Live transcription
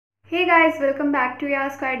Hey guys, welcome back to यार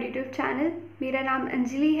square YouTube channel. मेरा नाम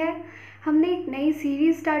अंजलि है। हमने एक नई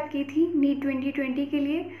सीरीज़ स्टार्ट की थी नीट 2020 के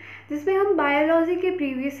लिए, जिसमें हम बायोलॉजी के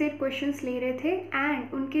प्रीवियस ईयर क्वेश्चंस ले रहे थे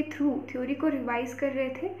एंड उनके थ्रू थ्योरी को रिवाइज कर रहे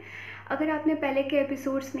थे। अगर आपने पहले के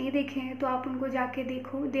एपिसोड्स नहीं देखे हैं तो आप उनको जाके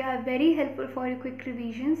देखो, they are very helpful for your quick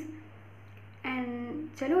revisions. And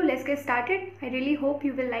चलो let's get started. I really hope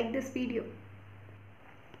you will like this video.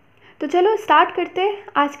 तो चलो स्टार्ट करते हैं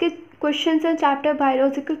आज के क्वेश्चन हैं चैप्टर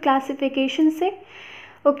बायोलॉजिकल क्लासिफिकेशन से।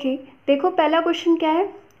 ओके, देखो पहला क्वेश्चन क्या है।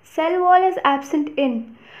 Cell wall is absent in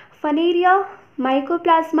फनेरिया,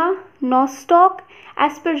 mycoplasma, Nostoc,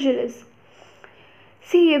 Aspergillus.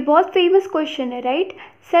 सी, ये बहुत फेमस क्वेश्चन है, right.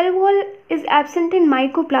 Cell wall is absent in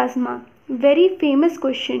mycoplasma, very famous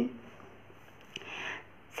question.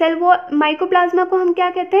 Cell wall, mycoplasma को हम क्या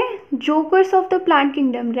कहते हैं? Jokers of the plant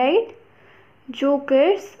kingdom, right.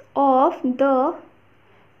 Jokers of the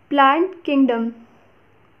plant kingdom,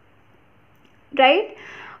 right.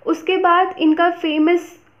 उसके बाद इनका फेमस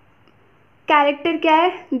कैरेक्टर क्या है?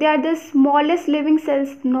 They are the smallest living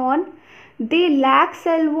cells non, they lack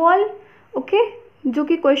cell wall, okay, जो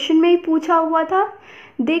कि क्वेश्चन में ही पूछा हुआ था।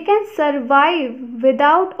 They can survive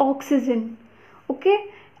without oxygen, okay,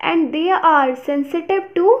 and they are sensitive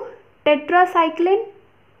to tetracycline,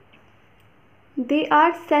 they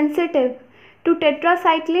are sensitive to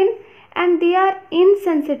tetracycline and they are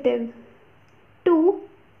insensitive to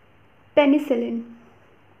penicillin.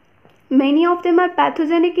 Many of them are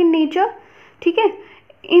pathogenic in nature, ठीक है।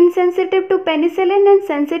 Insensitive to penicillin and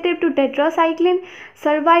sensitive to tetracycline,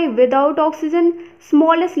 survive without oxygen,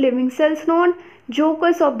 smallest living cells known,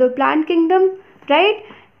 jokers of the plant kingdom, right,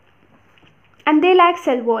 and they lack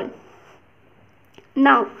cell wall.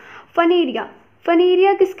 Now Funaria,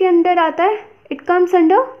 Funaria किसके अंदर आता है? It comes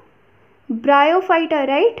under bryophyta,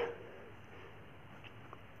 right.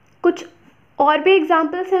 कुछ और भी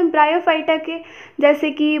examples हैं bryophyta के,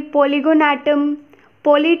 जैसे कि पॉलीगोनाटम,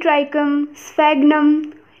 पॉलीट्राइकम, स्फैग्नम,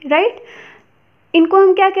 राइट। इनको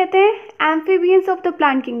हम क्या कहते हैं? Amphibians of the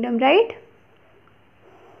plant kingdom, right.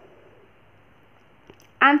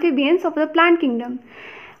 Amphibians of the plant kingdom.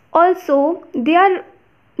 Also they are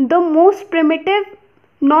the most primitive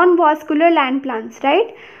non vascular land plants,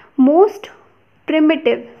 right. Most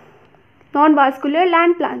primitive non vascular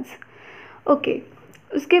land plants, okay.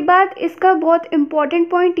 उसके बाद इसका बहुत important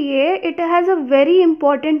point ये है, it has a very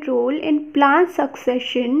important role in plant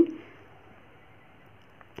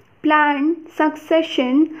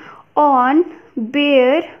succession on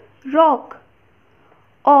bear rock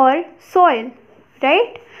और soil,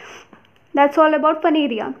 right. That's all about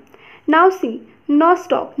फनेरिया। Now see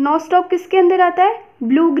Nostoc. Nostoc किसके अंदर आता है?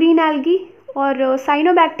 ब्लू ग्रीन एल्गी और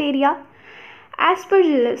साइनोबैक्टीरिया।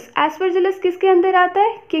 एस्परजिलस, एस्परजिलस किसके अंदर आता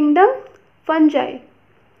है? किंगडम फंजाई,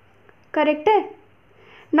 करेक्ट है।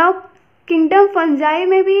 नाउ किंगडम फंजाई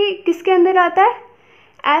में भी किसके अंदर आता है?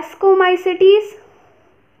 एस्कोमाइसिटीज।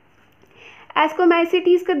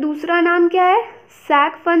 एस्कोमाइसिटीज का दूसरा नाम क्या है?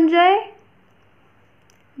 Sac fungi.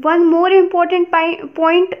 One more important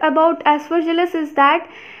point about Aspergillus is that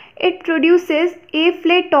it produces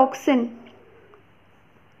एफ्लेटॉक्सिन,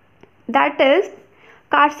 that is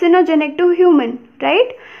carcinogenic to human,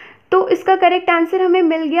 right. तो इसका करेक्ट आंसर हमें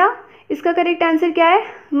मिल गया। इसका करेक्ट आंसर क्या है?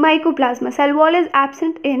 Mycoplasma. Cell wall is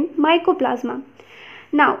absent in mycoplasma.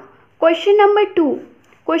 Now question number 2।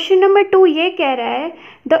 Question number 2 ये कह रहा है,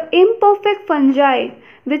 the imperfect fungi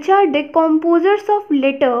which are decomposers of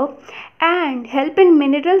litre and help in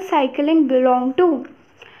mineral cycling belong to.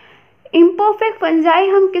 Imperfect fungi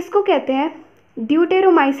हम किसको कहते हैं?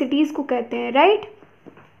 ड्यूटेरोमाइसिटीज को कहते हैं, राइट।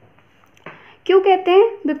 क्यों कहते हैं?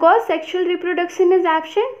 Because sexual reproduction is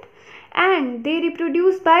absent and they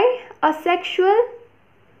reproduce by asexual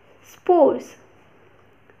spores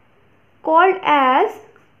called as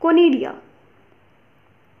conidia,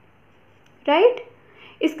 right.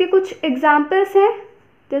 इसके कुछ एग्जाम्पल्स हैं,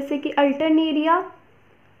 जैसे कि Alternaria,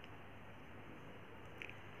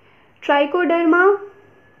 trichoderma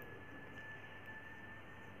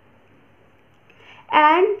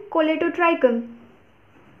and Colletotrichum.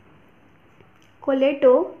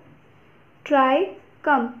 Colletotrichum,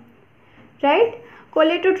 right.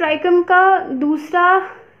 Colletotrichum का दूसरा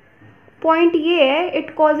पॉइंट ये है,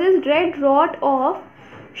 it causes red rot of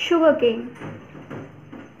sugar cane,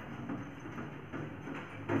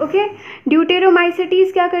 okay.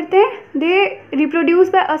 Deuteromycetes क्या करते हैं? They reproduce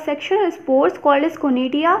by asexual spores called as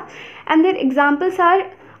conidia and there examples are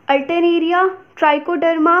Alternaria,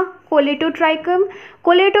 trichoderma, Colletotrichum.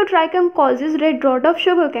 Colletotrichum causes red rot of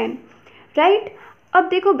sugar cane, right. अब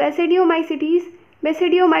देखो basidiomycetes,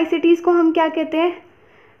 basidiomycetes को हम क्या कहते हैं?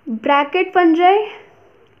 Bracket fungi,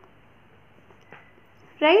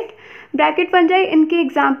 right. Bracket fungi इनके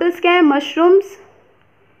एग्जाम्पल्स क्या है? Mushrooms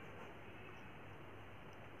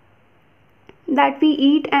that we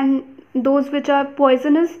eat and those which are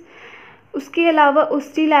poisonous. उसके अलावा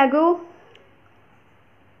उस्टिलैगो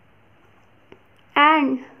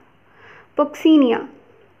एंड पोक्सीनिया,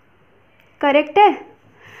 करेक्ट है।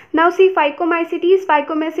 Now see phycomycetes.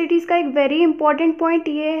 फाइकोमाइसिटीज का एक वेरी इंपॉर्टेंट पॉइंट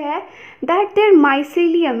ये है दैट देयर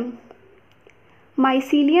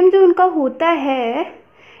माइसीलियम जो उनका होता है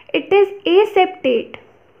it is aseptate,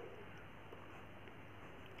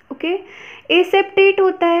 okay, aseptate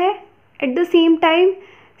होता है, at the same time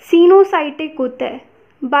coenocytic होता है।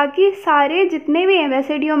 बाकी सारे जितने भी हैं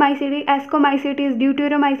बेसिडियोमाइसिटी, एस्कोमाइसिटीज,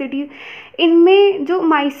 ड्यूटेरोमाइसिटीज, इनमें जो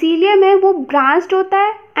माइसीलियम है वो ब्रांच्ड होता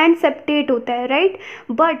है एंड सेप्टेट होता है, राइट।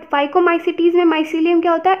 बट फाइकोमाइसिटीज में माइसीलियम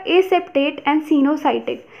क्या होता है? Aseptate and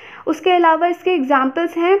coenocytic. उसके अलावा इसके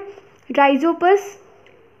एग्जाम्पल्स हैं Rhizopus,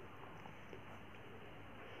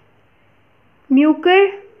 Mucor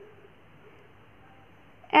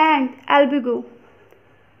and Albugo,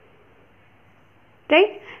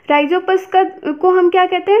 right. Rhizopus का को हम क्या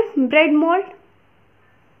कहते हैं? Bread mould,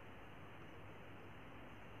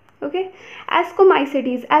 okay.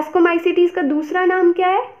 Ascomycetes, ascomycetes का दूसरा नाम क्या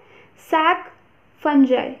है? Sac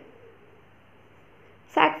fungi.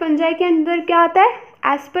 सैक फंजाई के अंदर क्या आता है?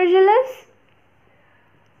 एस्परजिलस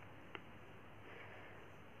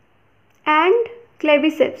एंड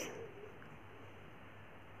क्लेविसेप्स,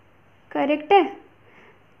 करेक्ट है।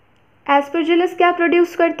 एस्परजिलस क्या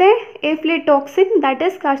प्रोड्यूस करते हैं? एफ्लेटॉक्सिन that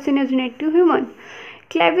is carcinogenic to human.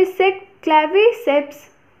 Claviceps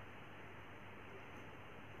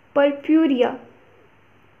purpurea,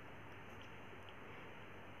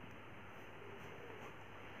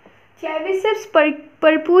 Claviceps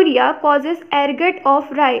परपूरिया causes ergot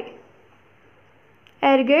of rye,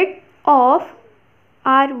 ergot of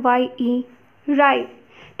RYE, राई,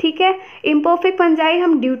 ठीक है। इम्परफेक्ट फंजाई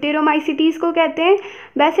हम ड्यूटेरोमाइसिटीज को कहते हैं,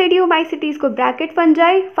 बेसिडियोमाइसिटीज को bracket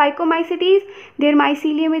fungi, phycomycetes there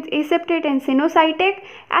mycelium is aseptate and coenocytic,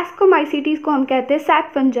 ascomycetes को हम कहते हैं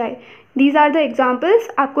sac fungi. These are the examples,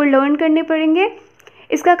 आपको लर्न करने पड़ेंगे।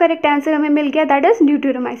 इसका करेक्ट आंसर हमें मिल गया, that is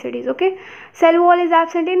deuteromycetes, okay. Cell wall is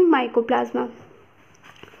absent in mycoplasma.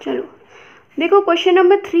 चलो देखो क्वेश्चन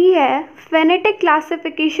नंबर 3 है, phonetic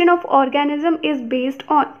classification of organism is based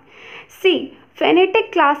on. C,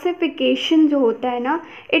 phonetic classification जो होता है ना,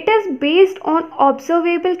 it is based on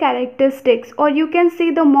observable characteristics और you can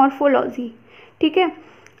see the morphology, ठीक है,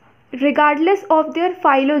 रिगार्डलेस ऑफ देयर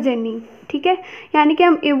फाइलोजेनी, ठीक है। यानी कि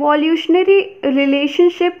हम इवोल्यूशनरी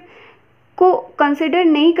रिलेशनशिप को कंसिडर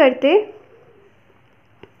नहीं करते,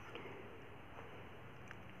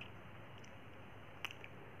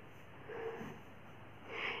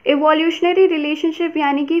 इवोल्यूशनरी रिलेशनशिप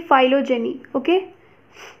यानी कि फाइलोजेनी, ओके।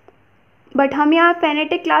 बट हम यहाँ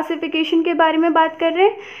फेनेटिक क्लासिफिकेशन के बारे में बात कर रहे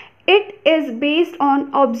हैं। It is based on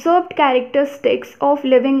observed characteristics of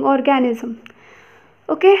living organism,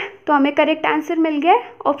 okay. तो हमें करेक्ट आंसर मिल गया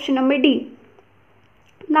option number D.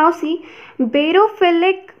 Now see,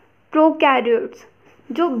 बेरोफिलिक prokaryotes,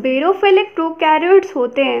 जो बेरोफिलिक प्रोकैरियोट्स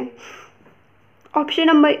होते हैं, option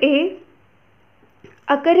number A,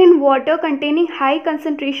 occur in water containing high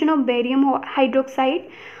concentration of barium hydroxide.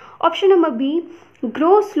 Option number B,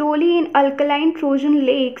 grow slowly in alkaline Trojan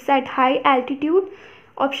lakes at high altitude.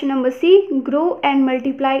 Option number C, grow and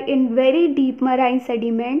multiply in very deep marine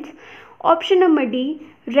sediments. Option number D,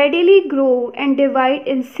 readily grow and divide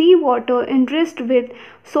in sea water enriched with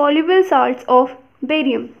soluble salts of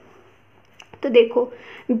barium. तो देखो,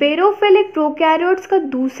 बेरोफिलिक prokaryotes का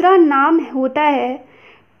दूसरा नाम होता है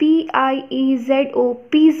PIEZO,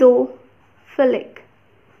 पीजोफिलिक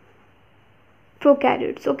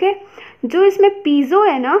prokaryotes, okay. जो इसमें piezo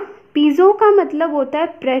है ना, पीजो का मतलब होता है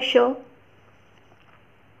प्रेशर,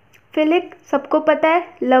 फिलिक सबको पता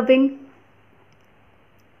है लविंग,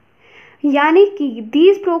 यानी कि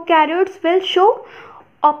these prokaryotes will show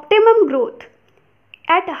optimum growth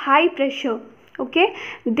at high pressure, okay.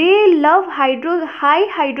 They love high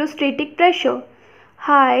hydrostatic pressure,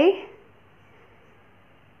 high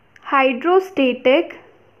hydrostatic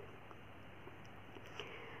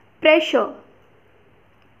pressure,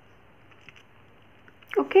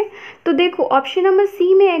 okay. तो देखो ऑप्शन नंबर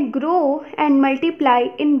सी में है grow and multiply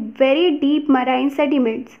in very deep marine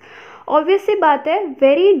sediments. Obvious सी बात है,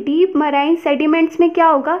 very deep marine sediments में क्या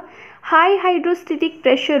होगा? High hydrostatic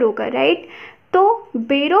pressure होगा, राइट। तो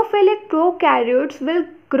बेरोफिलिक prokaryotes will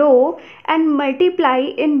grow and multiply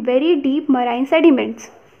in very deep marine sediments,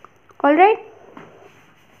 alright.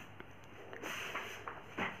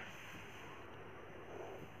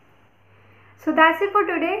 So that's it for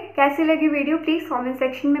today. कैसी लगी video please comment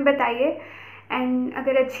section में बताइए एंड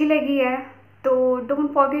अगर अच्छी लगी है तो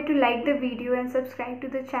don't forget to like the video and subscribe to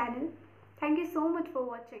the channel. Thank you so much for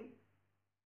watching.